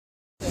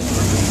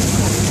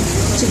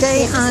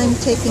Today I'm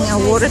taking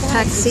a water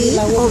taxi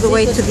all the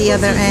way to the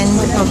other end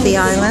of the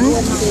island.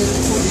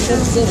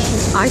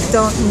 I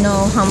don't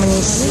know how many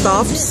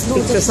stops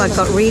because I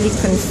got really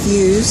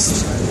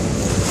confused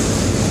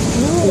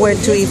where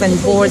to even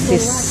board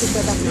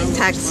this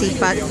taxi,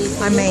 but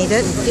I made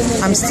it.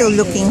 I'm still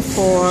looking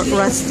for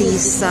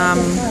Rusty's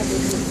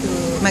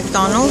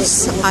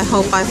McDonald's. I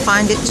hope I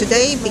find it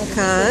today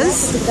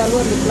because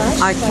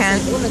I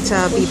can't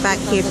be back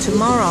here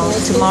tomorrow.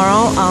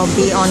 Tomorrow I'll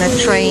be on a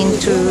train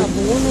to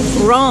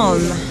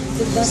Rome.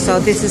 So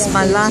this is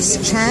my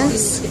last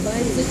chance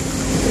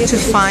to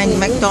find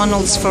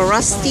McDonald's for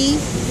Rusty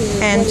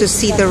and to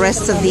see the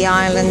rest of the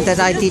island that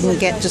I didn't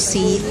get to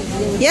see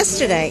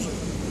yesterday.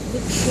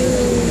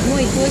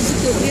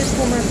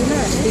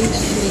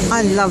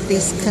 I love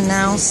these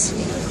canals.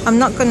 I'm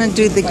not going to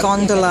do the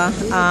gondola.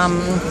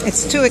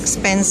 It's too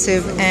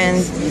expensive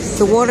and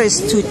the water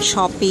is too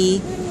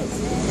choppy,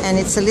 and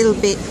it's a little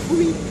bit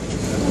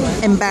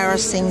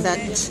embarrassing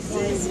that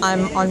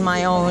I'm on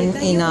my own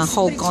in a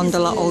whole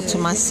gondola all to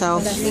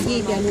myself.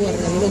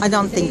 I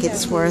don't think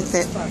it's worth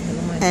it,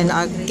 and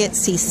I get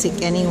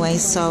seasick anyway,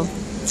 so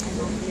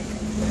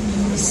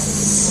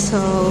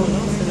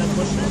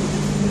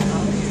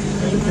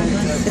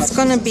it's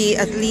gonna be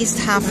at least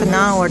half an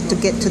hour to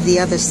get to the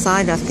other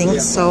side, I think,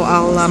 so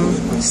I'll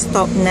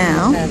stop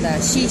now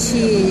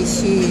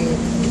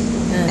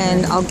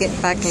and I'll get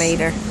back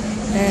later.